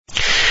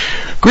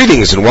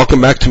Greetings and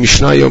welcome back to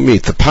Mishnah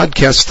Yomit, the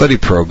podcast study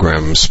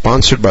program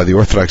sponsored by the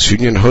Orthodox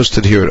Union,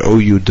 hosted here at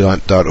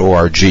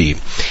ou.org. In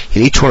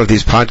each one of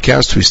these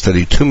podcasts, we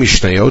study two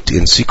Mishnayot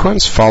in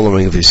sequence,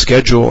 following the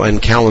schedule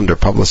and calendar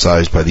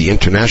publicized by the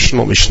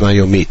International Mishnah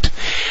Yomit.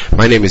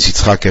 My name is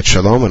Yitzchak Et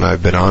Shalom, and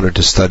I've been honored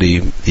to study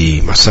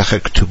the Masachet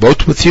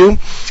Ketubot with you.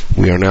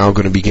 We are now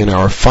going to begin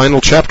our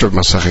final chapter of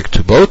Masachet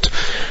Ketubot,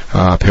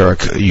 Perak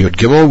Yud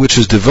Gimel, which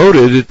is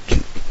devoted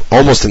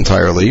almost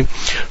entirely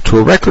to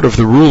a record of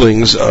the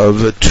rulings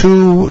of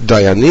two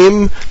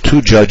Dayanim,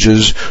 two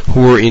judges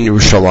who were in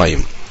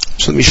Yerushalayim.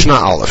 So Mishnah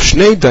Aleph,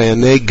 Shnei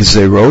Dayanei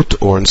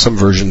Gezerot, or in some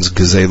versions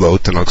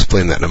Gezelot, and I'll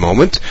explain that in a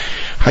moment,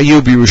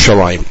 Hayu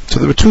B'Yerushalayim. So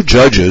there were two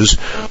judges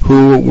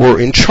who were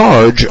in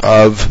charge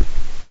of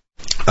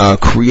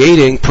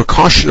creating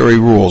precautionary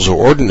rules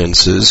or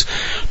ordinances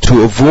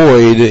to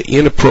avoid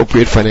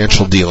inappropriate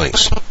financial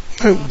dealings.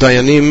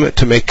 Dayanim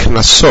to make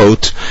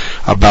knasot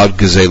about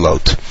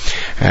gezelot.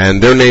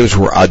 And their names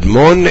were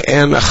Admon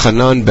and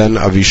Hanan ben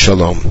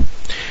Avishalom.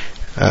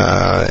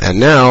 And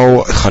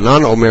now,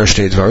 Hanan Omer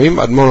Shnei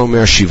Dvarim, Admon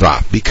Omer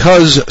Shiva.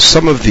 Because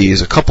some of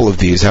these, a couple of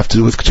these, have to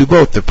do with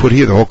Ketubot. They're put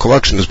here, the whole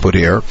collection is put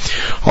here.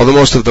 Although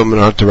most of them are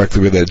not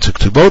directly related to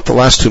Ketubot, the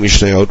last two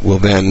Mishnayot will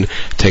then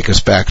take us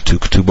back to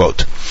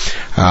Ketubot.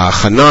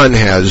 Hanan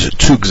has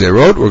two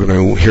Gzerot. We're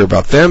going to hear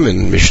about them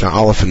in Mishnah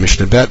Aleph and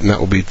Mishnah Bet, and that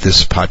will be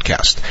this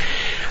podcast.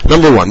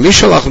 Number one,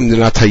 Mishalach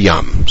M'dinat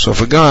Hayam. So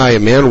if a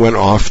man went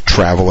off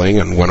traveling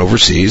and went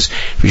overseas,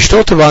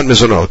 Vishtot Tavat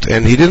Mizonot,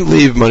 and he didn't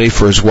leave money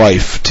for his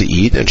wife to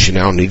eat, and she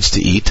now needs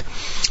to eat,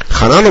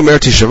 Hanan Omer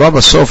Tishava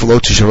Basof Lo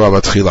Tishava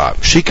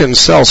Batchila. She can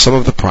sell some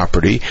of the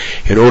property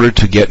in order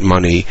to get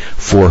money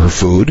for her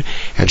food,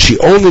 and she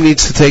only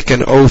needs to take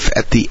an oath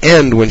at the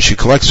end when she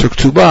collects her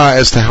ketubah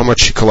as to how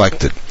much she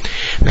collected.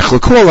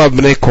 Nechlaku alav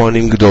b'nei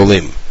kohanim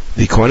gedolim.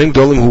 The Kohanim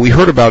Gedolim, who we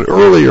heard about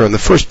earlier in the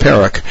first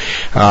parak,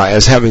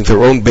 as having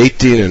their own Beit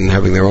Din and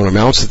having their own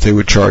amounts that they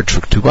would charge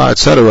for Ketubah,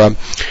 etc.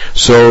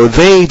 So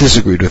they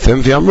disagreed with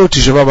him. She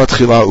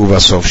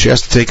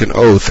has to take an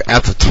oath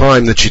at the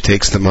time that she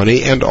takes the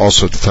money and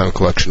also at the time of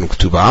collection of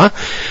Ketubah.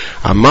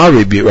 Amar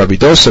Rabbi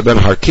Dosa ben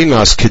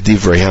Harkinas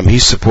Kedivreham, he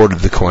supported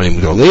the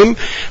Kohanim Gedolim,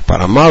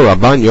 but Amar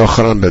Rabban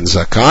Yochanan ben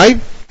Zakkai,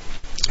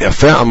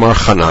 Amar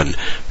Hanan.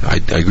 I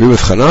agree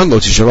with Hanan, Lo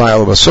Tishavah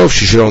Ela Basof,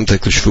 she should only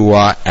take the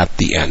Shvuah at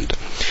the end.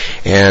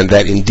 And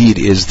that indeed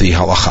is the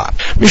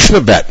halacha.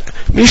 Mishnah Bet.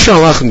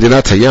 Mishalach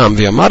M'dinat Hayam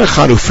v'amar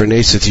echad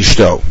u'ferneset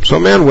ishto. So a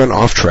man went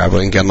off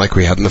traveling, again like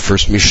we had in the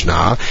first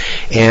Mishnah,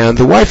 and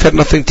the wife had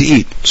nothing to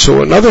eat.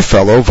 So another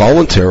fellow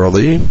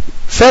voluntarily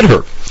fed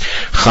her.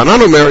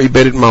 Hanan Omer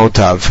ibedit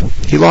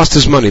ma'otav. He lost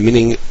his money,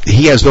 meaning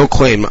he has no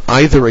claim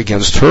either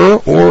against her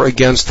or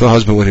against the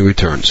husband when he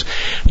returns.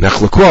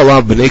 Nechlaku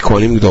alav b'nei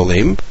kohanim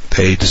gedolim.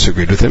 They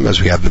disagreed with him,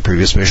 as we had in the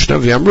previous Mishnah.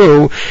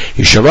 V'amru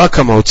yishava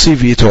kamotzi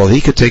v'yitol.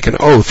 He could take an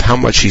oath how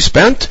much he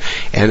spent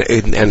and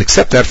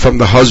accept that from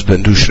the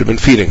husband who should have been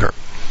feeding her.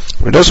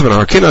 Rabbi Dosa ben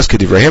Harkinas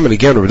Kedivreham, and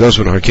again Rabbi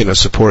Dosa ben Harkinas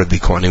supported the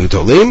Kohanim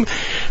Gedolim.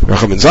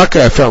 Rabbi ben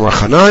Zakkai Afer Amar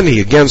Hanan,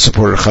 he again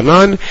supported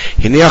Hanan.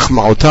 Hiniach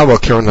ma'otav al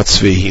keren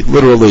hatzvi.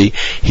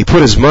 He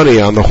put his money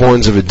on the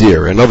horns of a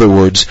deer. In other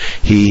words,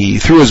 he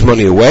threw his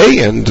money away,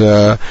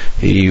 and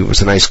he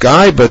was a nice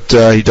guy, but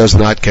he does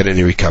not get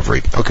any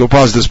recovery. Okay, we'll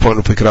pause at this point.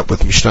 We'll pick it up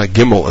with Mishnah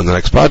Gimel in the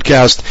next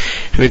podcast.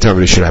 Anytime,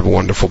 everybody should have a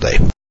wonderful day.